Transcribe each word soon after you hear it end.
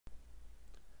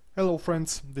Hello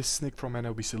friends, this is Nick from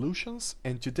NLB Solutions,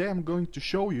 and today I'm going to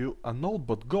show you a Node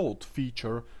but Gold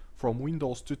feature from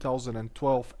Windows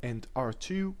 2012 and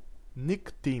R2,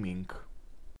 NIC Teaming.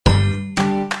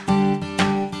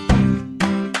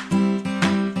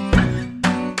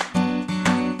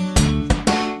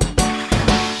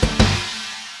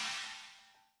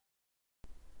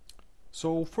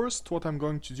 So first what I'm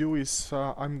going to do is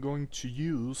I'm going to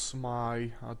use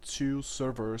my two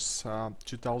servers,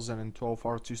 2012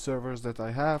 R2 servers that I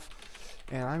have,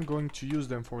 and I'm going to use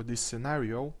them for this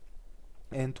scenario.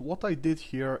 And what I did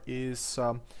here is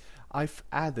I've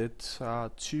added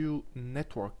two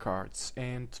network cards,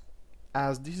 and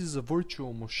as this is a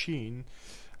virtual machine,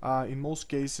 in most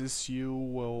cases you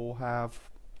will have,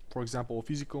 for example, a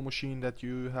physical machine that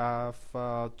you have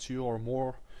two or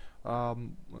more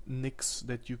NICs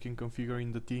that you can configure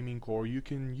in the teaming, or you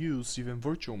can use even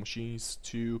virtual machines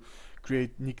to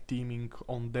create NIC teaming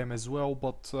on them as well.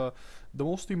 But the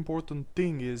most important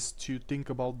thing is to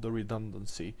think about the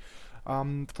redundancy.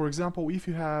 For example, if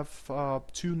you have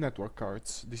two network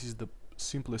cards, this is the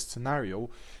simplest scenario,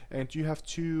 and you have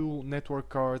two network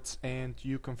cards and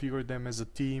you configure them as a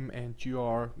team and you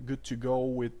are good to go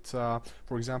with,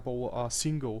 for example, a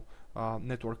single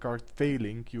network card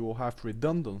failing, you will have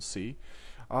redundancy.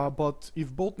 But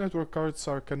if both network cards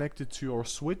are connected to your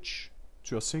switch,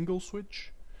 to a single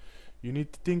switch, you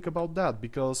need to think about that,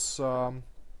 because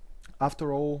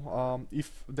after all,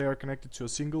 if they are connected to a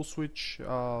single switch,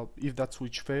 if that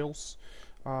switch fails,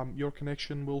 your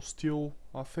connection will still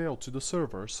fail to the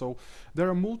server. So there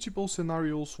are multiple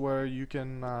scenarios where you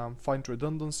can find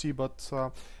redundancy, but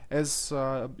as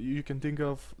you can think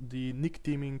of, the NIC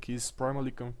teaming is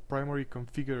primarily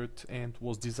configured and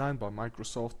was designed by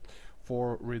Microsoft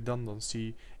for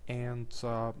redundancy, and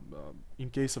in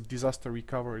case of disaster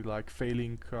recovery, like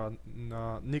failing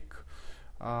NIC,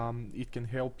 it can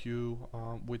help you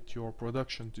with your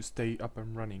production to stay up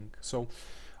and running. So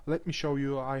let me show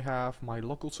you. I have my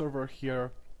local server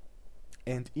here,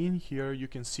 and in here you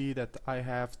can see that I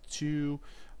have two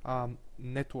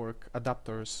network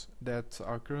adapters that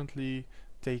are currently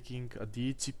taking a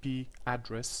DHCP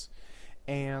address,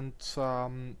 and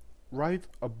right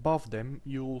above them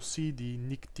you will see the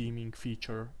NIC teaming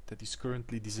feature that is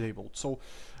currently disabled. So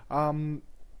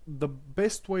the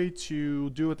best way to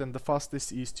do it and the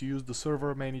fastest is to use the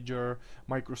server manager.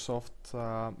 Microsoft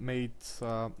made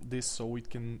this so it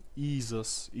can ease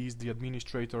the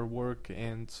administrator work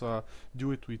and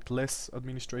do it with less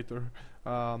administrator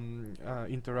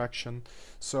interaction.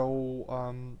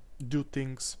 So do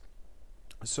things.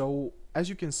 So as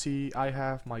you can see, I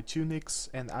have my two NICs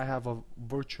and I have a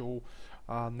virtual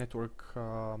network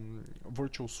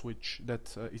virtual switch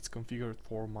that is configured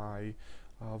for my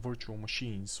virtual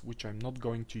machines, which I'm not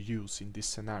going to use in this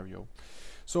scenario.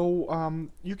 So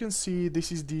you can see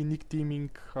this is the NIC teaming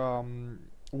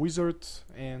wizard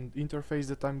and interface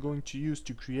that I'm going to use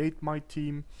to create my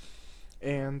team.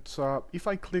 And if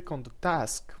I click on the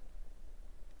task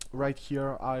right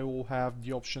here, I will have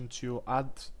the option to add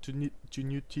to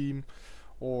new team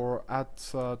or add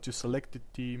to selected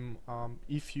team.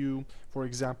 If you, for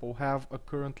example, have a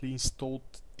currently installed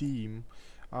team,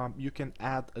 you can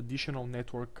add additional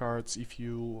network cards if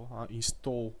you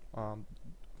install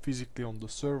physically on the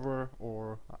server,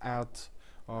 or add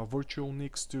virtual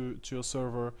NICs to a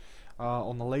server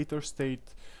on a later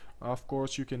state. Of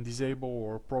course, you can disable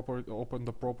or open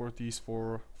the properties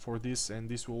for this, and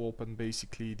this will open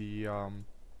basically the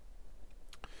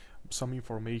some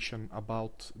information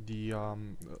about the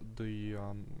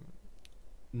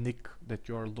NIC that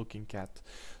you are looking at.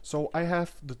 So I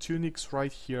have the two NICs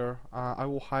right here. I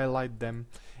will highlight them,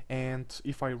 and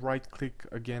if I right click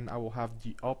again, I will have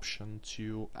the option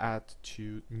to add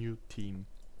to new team.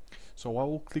 So I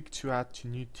will click to add to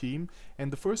new team,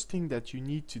 and the first thing that you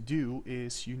need to do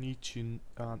is you need to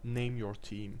name your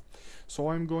team. So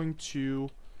I'm going to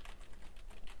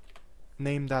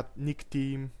name that NIC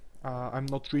team. I'm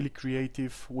not really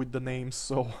creative with the names,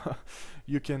 so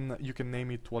you can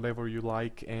name it whatever you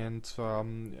like, and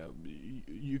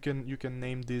you can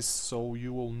name this so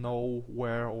you will know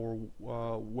where or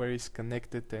where is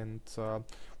connected, and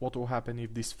what will happen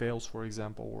if this fails, for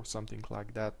example, or something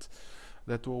like that.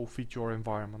 That will fit your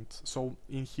environment. So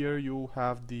in here you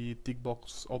have the tick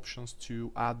box options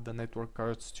to add the network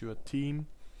cards to a team.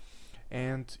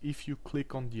 And if you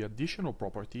click on the additional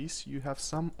properties, you have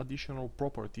some additional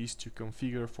properties to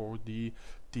configure for the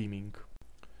teaming.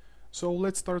 So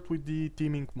let's start with the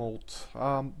teaming mode.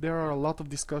 There are a lot of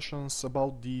discussions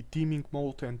about the teaming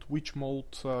mode and which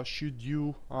mode should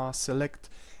you select,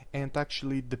 and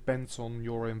actually depends on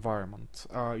your environment.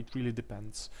 It really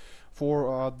depends.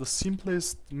 For the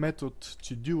simplest method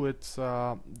to do it,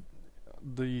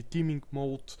 the teaming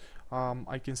mode,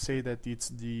 I can say that it's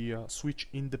the switch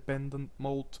independent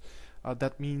mode.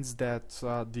 That means that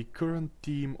the current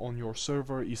team on your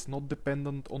server is not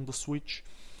dependent on the switch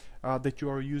that you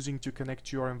are using to connect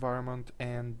to your environment,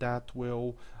 and that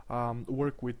will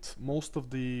work with most of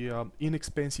the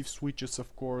inexpensive switches,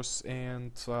 of course,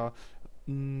 and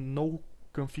no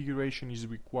configuration is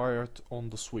required on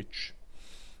the switch.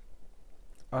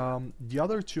 The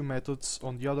other two methods,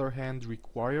 on the other hand,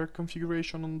 require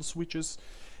configuration on the switches,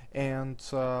 and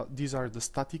these are the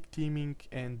static teaming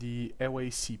and the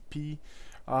LACP.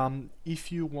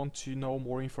 If you want to know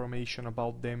more information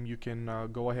about them, you can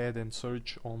go ahead and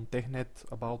search on TechNet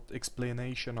about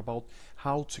explanation about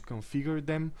how to configure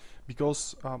them,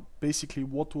 because basically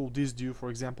what will this do? For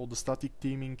example, the static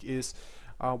teaming is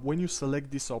when you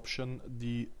select this option,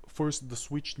 first the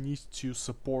switch needs to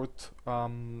support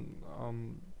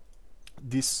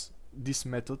this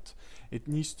method. It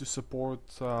needs to support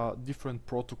different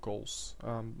protocols.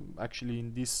 Actually,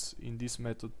 in this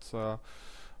method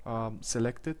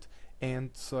selected, and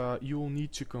you will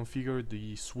need to configure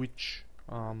the switch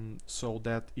so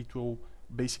that it will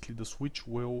basically, the switch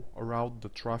will route the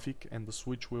traffic, and the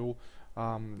switch will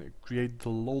create the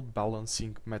load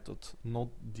balancing method, not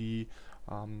the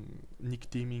NIC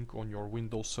teaming on your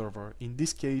Windows server. In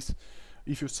this case,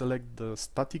 if you select the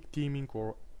static teaming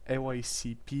or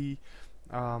LACP,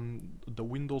 the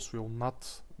Windows will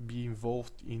not be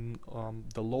involved in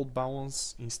the load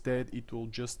balance. Instead, it will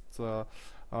just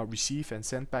receive and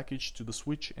send package to the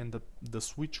switch, and the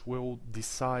switch will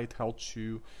decide how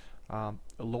to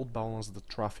load balance the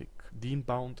traffic, the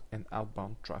inbound and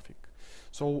outbound traffic.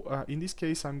 So in this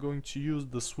case, I'm going to use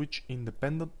the switch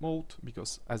independent mode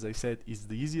because, as I said, is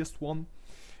the easiest one.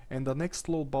 And the next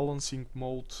load balancing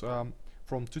mode,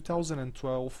 from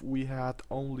 2012, we had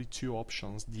only two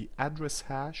options: the address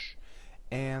hash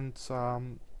and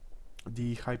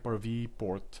the Hyper-V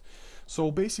port.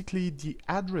 So basically, the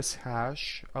address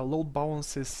hash load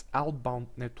balances outbound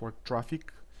network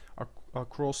traffic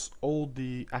across all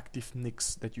the active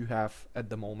NICs that you have at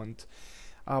the moment,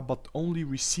 but only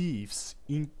receives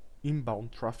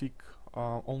inbound traffic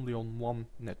only on one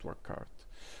network card.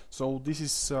 So this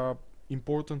is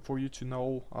important for you to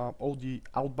know. All the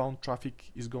outbound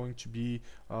traffic is going to be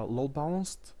load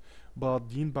balanced, but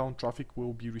the inbound traffic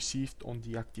will be received on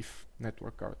the active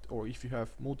network card. Or if you have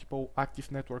multiple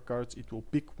active network cards, it will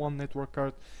pick one network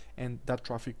card and that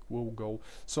traffic will go.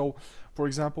 So for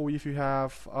example, if you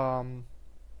have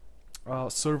a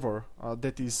server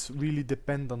that is really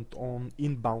dependent on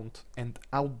inbound and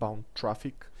outbound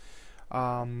traffic,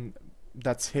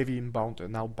 that's heavy inbound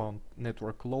and outbound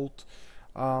network load,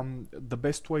 the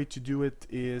best way to do it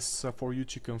is for you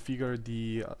to configure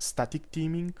the static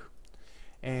teaming,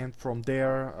 and from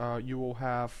there you will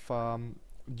have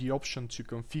the option to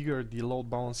configure the load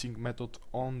balancing method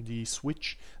on the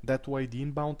switch. That way the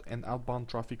inbound and outbound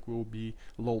traffic will be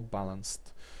load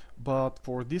balanced. But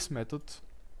for this method,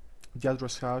 the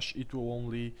address hash, it will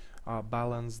only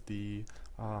balance the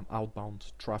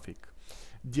outbound traffic.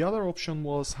 The other option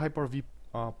was Hyper-V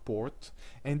port,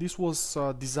 and this was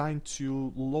designed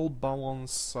to load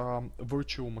balance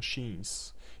virtual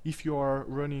machines. If you are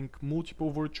running multiple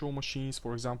virtual machines,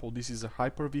 for example, this is a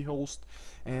Hyper-V host,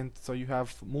 and so you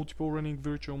have multiple running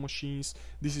virtual machines,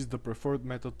 this is the preferred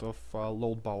method of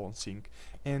load balancing.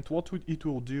 And what it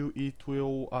will do, it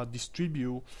will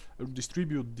distribute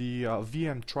the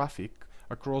VM traffic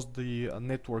across the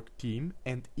network team,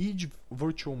 and each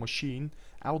virtual machine,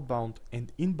 outbound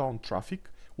and inbound traffic,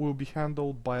 will be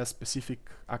handled by a specific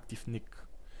active NIC.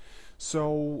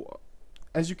 So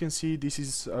as you can see, this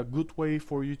is a good way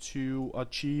for you to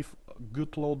achieve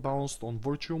good load balance on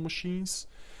virtual machines,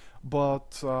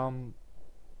 but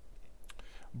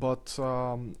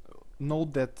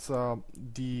note that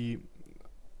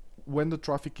when the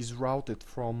traffic is routed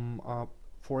from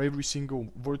for every single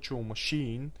virtual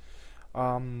machine,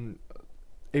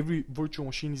 every virtual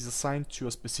machine is assigned to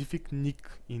a specific NIC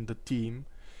in the team,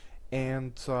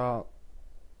 and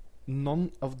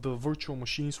none of the virtual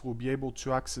machines will be able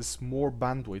to access more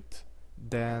bandwidth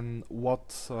than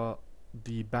what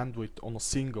the bandwidth on a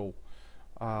single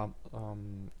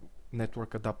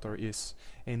network adapter is,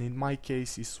 and in my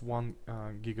case is 1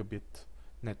 gigabit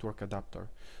network adapter.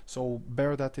 So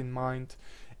bear that in mind.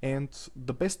 And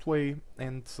the best way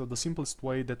and the simplest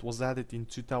way that was added in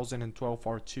 2012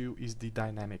 R2 is the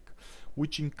dynamic,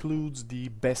 which includes the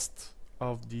best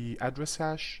of the address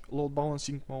hash, load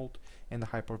balancing mode, and the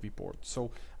Hyper-V port.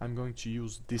 So I'm going to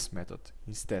use this method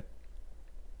instead.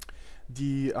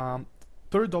 The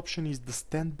third option is the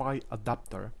standby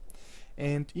adapter,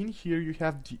 and in here you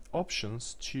have the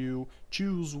options to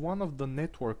choose one of the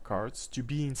network cards to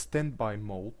be in standby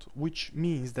mode, which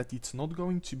means that it's not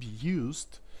going to be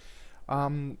used,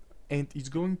 and it's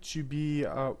going to be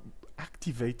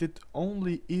activated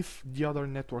only if the other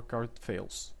network card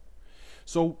fails.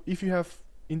 So if you have,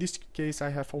 in this case I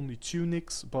have only 2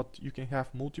 NICs, but you can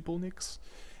have multiple NICs,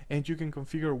 and you can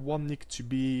configure one NIC to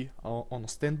be on a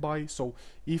standby. So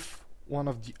if one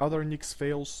of the other NICs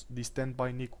fails, the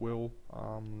standby NIC will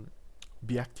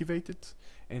be activated,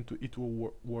 and it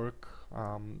will work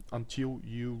until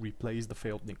you replace the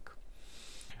failed NIC.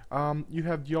 You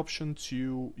have the option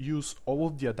to use all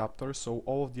of the adapters, so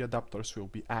all of the adapters will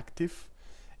be active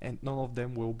and none of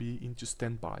them will be into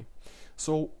standby.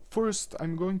 So first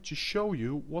I'm going to show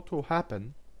you what will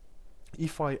happen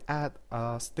if I add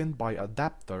a standby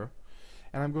adapter,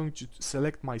 and I'm going to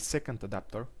select my second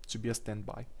adapter to be a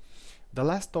standby. The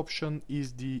last option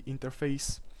is the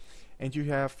interface, and you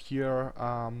have here,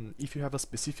 if you have a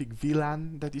specific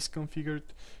VLAN that is configured,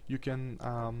 you can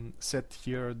set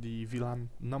here the VLAN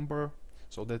number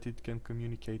so that it can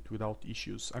communicate without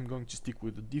issues. I'm going to stick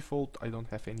with the default. I don't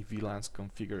have any VLANs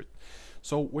configured.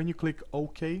 So when you click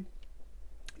OK,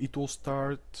 it will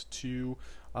start to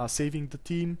saving the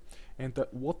team, and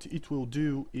what it will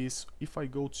do is, if I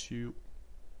go to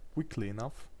quickly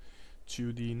enough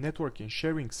to the network and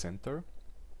sharing center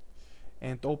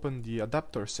and open the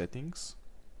adapter settings,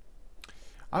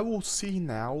 I will see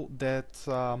now that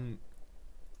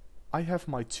I have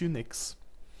my 2 NICs,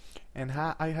 and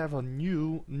I have a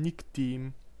new NIC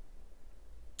team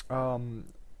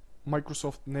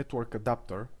Microsoft Network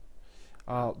adapter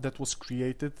that was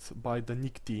created by the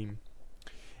NIC team.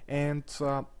 And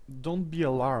don't be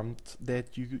alarmed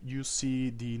that you see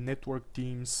the network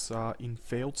teams in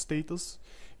failed status.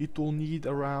 It will need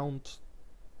around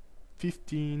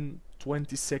 15-20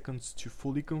 seconds to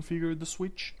fully configure the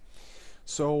switch.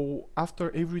 So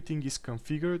after everything is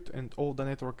configured and all the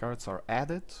network cards are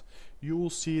added, you will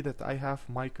see that I have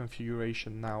my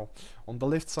configuration now. On the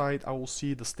left side I will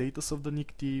see the status of the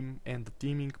NIC team and the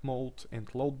teaming mode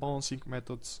and load balancing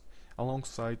methods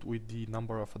alongside with the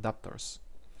number of adapters.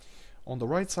 On the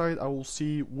right side I will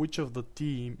see which of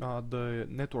the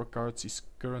network cards is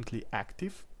currently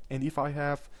active, and if I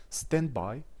have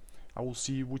standby I will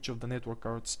see which of the network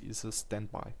cards is a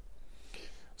standby.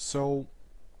 So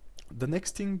the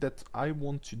next thing that I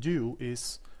want to do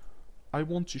is I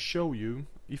want to show you,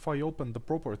 if I open the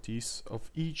properties of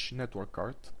each network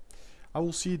card, I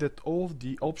will see that all of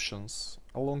the options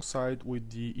alongside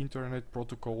with the Internet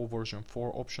Protocol version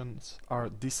 4 options are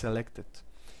deselected,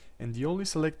 and the only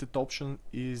selected option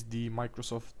is the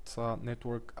Microsoft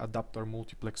Network Adapter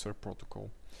Multiplexer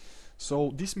Protocol.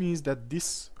 So this means that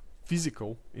this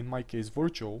physical, in my case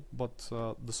virtual, but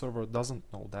the server doesn't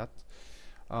know that,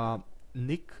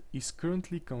 NIC is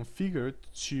currently configured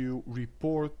to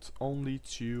report only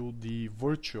to the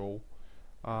virtual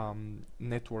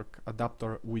network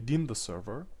adapter within the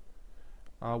server,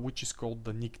 which is called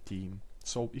the NIC team.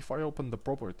 So if I open the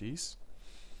properties,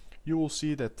 you will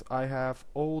see that I have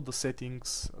all the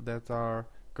settings that are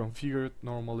configured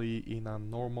normally in a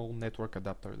normal network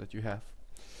adapter that you have.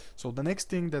 So the next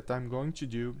thing that I'm going to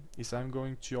do is I'm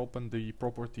going to open the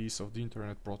properties of the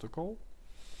Internet Protocol,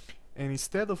 and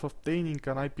instead of obtaining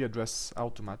an IP address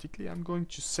automatically, I'm going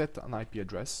to set an IP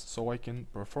address so I can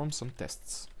perform some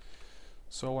tests.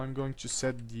 So I'm going to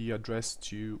set the address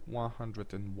to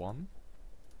 101.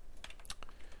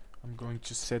 I'm going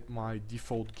to set my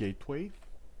default gateway.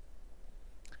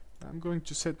 I'm going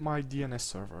to set my DNS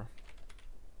server.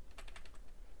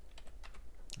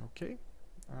 Okay,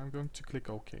 I'm going to click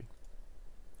OK.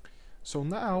 So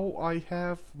now I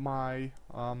have my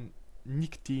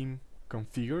NIC team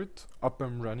configured, up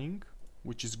and running,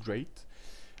 which is great.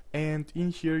 And in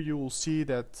here you will see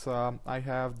that I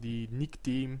have the NIC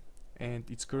team and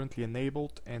it's currently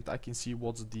enabled, and I can see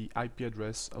what's the IP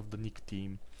address of the NIC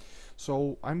team.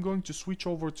 So I'm going to switch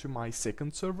over to my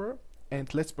second server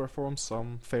and let's perform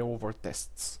some failover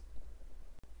tests.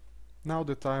 Now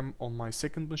that I'm on my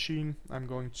second machine, I'm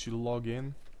going to log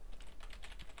in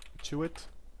to it.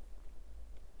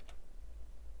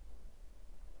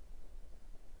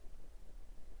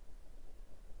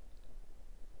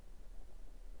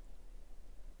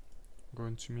 I'm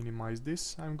going to minimize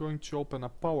this. I'm going to open a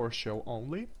PowerShell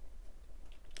only,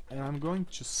 and I'm going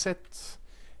to set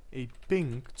a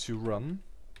ping to run,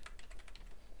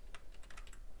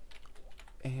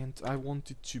 and I want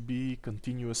it to be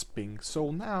continuous ping.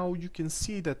 So now you can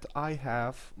see that I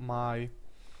have my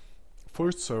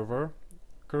first server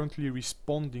currently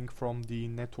responding from the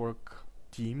network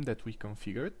team that we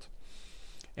configured,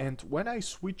 And when I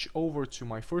switch over to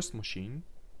my first machine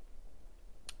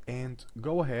and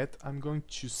go ahead, I'm going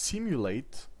to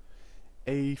simulate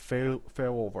a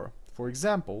failover. For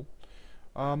example,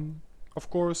 of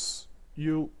course,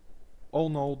 you all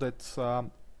know that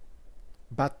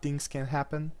bad things can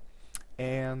happen,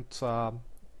 and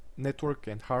network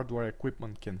and hardware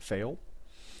equipment can fail.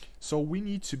 So we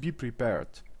need to be prepared.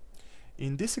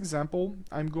 In this example,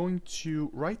 I'm going to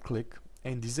right-click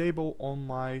and disable on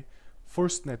my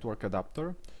first network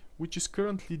adapter, which is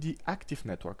currently the active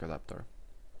network adapter.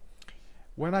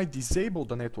 When I disable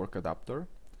the network adapter,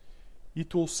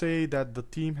 it will say that the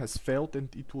team has failed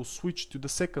and it will switch to the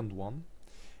second one.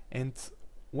 And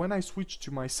when I switch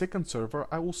to my second server,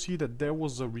 I will see that there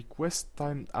was a request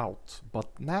timed out,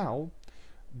 but now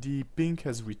the ping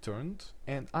has returned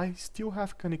and I still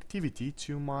have connectivity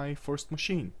to my first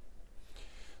machine.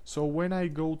 So when I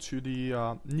go to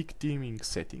the NIC Teaming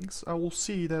settings, I will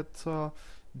see that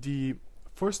the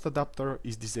first adapter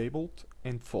is disabled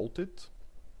and faulted,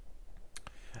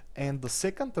 and the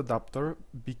second adapter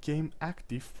became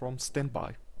active from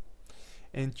standby.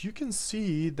 And you can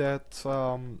see that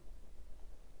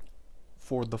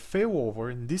for the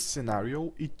failover in this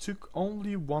scenario, it took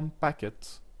only one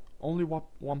packet. Only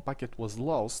one packet was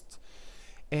lost,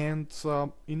 and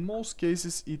in most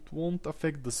cases it won't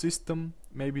affect the system.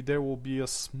 Maybe there will be a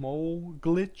small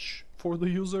glitch for the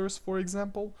users, for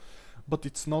example, but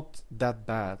it's not that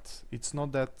bad. It's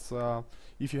not that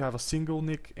if you have a single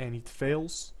NIC and it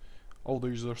fails, all the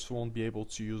users won't be able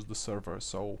to use the server.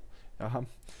 So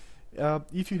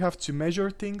if you have to measure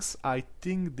things, I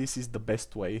think this is the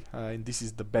best way, and this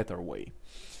is the better way.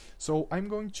 So I'm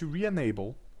going to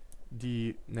re-enable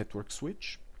the network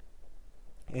switch,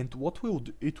 and what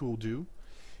it will do,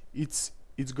 it's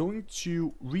going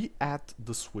to re-add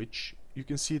the switch. You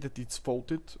can see that it's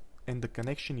faulted and the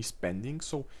connection is pending,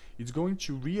 so it's going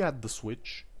to re-add the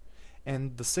switch,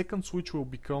 and the second switch will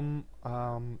become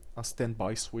a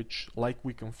standby switch like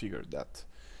we configured that.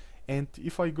 And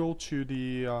if I go to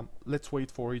the let's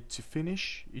wait for it to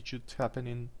finish, it should happen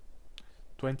in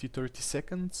 20-30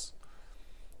 seconds.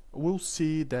 We'll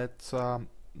see that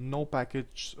no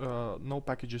packages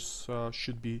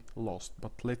should be lost,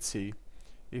 but let's see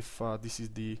if this is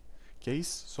the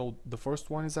case. So the first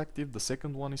one is active, the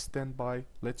second one is standby.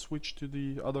 Let's switch to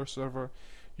the other server.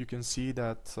 You can see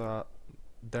that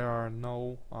there are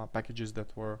no packages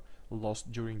that were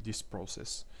lost during this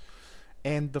process.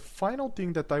 And the final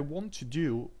thing that I want to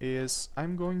do is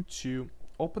I'm going to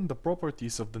open the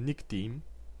properties of the NIC team.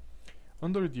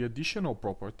 Under the additional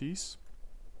properties,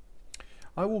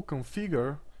 I will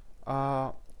configure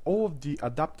all of the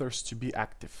adapters to be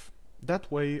active.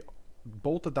 That way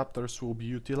both adapters will be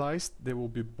utilized, they will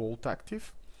be both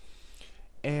active,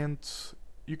 and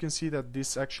you can see that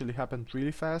this actually happened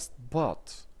really fast.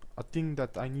 But a thing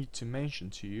that I need to mention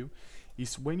to you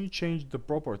is when you change the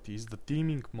properties, the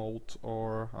teaming mode,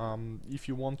 or if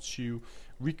you want to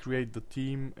recreate the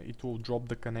team, it will drop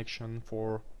the connection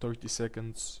for 30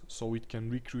 seconds so it can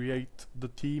recreate the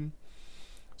team.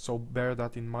 So bear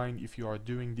that in mind. If you are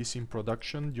doing this in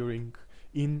production during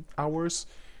hours,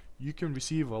 you can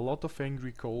receive a lot of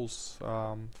angry calls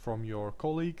from your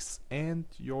colleagues and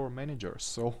your managers,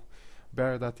 so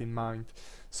bear that in mind.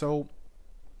 So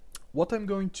what I'm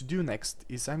going to do next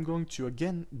is I'm going to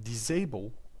again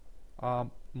disable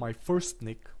my first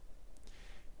NIC,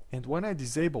 and when I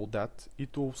disable that,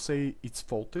 it will say it's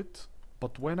faulted,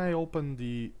 but when I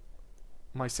open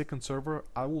my second server,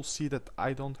 I will see that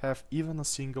I don't have even a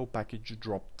single package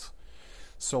dropped.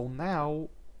 So now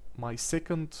my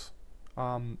second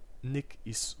NIC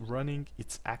is running,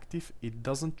 it's active, it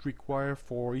doesn't require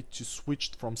for it to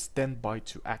switch from standby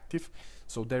to active,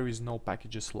 so there is no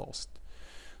packages lost.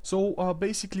 So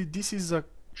basically this is a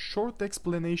short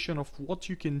explanation of what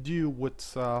you can do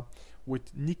with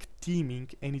NIC Teaming,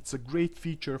 and it's a great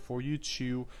feature for you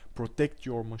to protect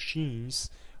your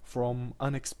machines from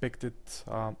unexpected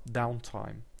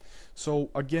downtime. So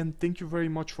again, thank you very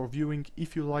much for viewing.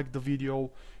 If you like the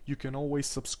video, you can always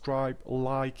subscribe,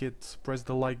 like it, press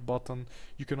the like button.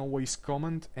 You can always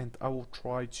comment, and I will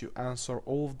try to answer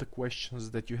all of the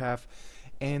questions that you have.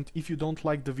 And if you don't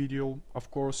like the video,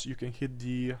 of course you can hit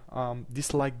the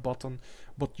dislike button,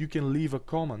 but you can leave a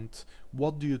comment.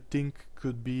 What do you think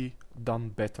could be done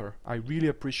better? I really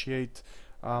appreciate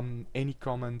any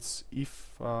comments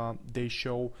if they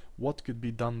show what could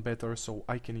be done better, so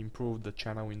I can improve the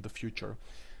channel in the future.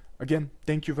 Again,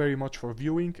 thank you very much for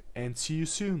viewing, and see you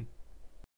soon.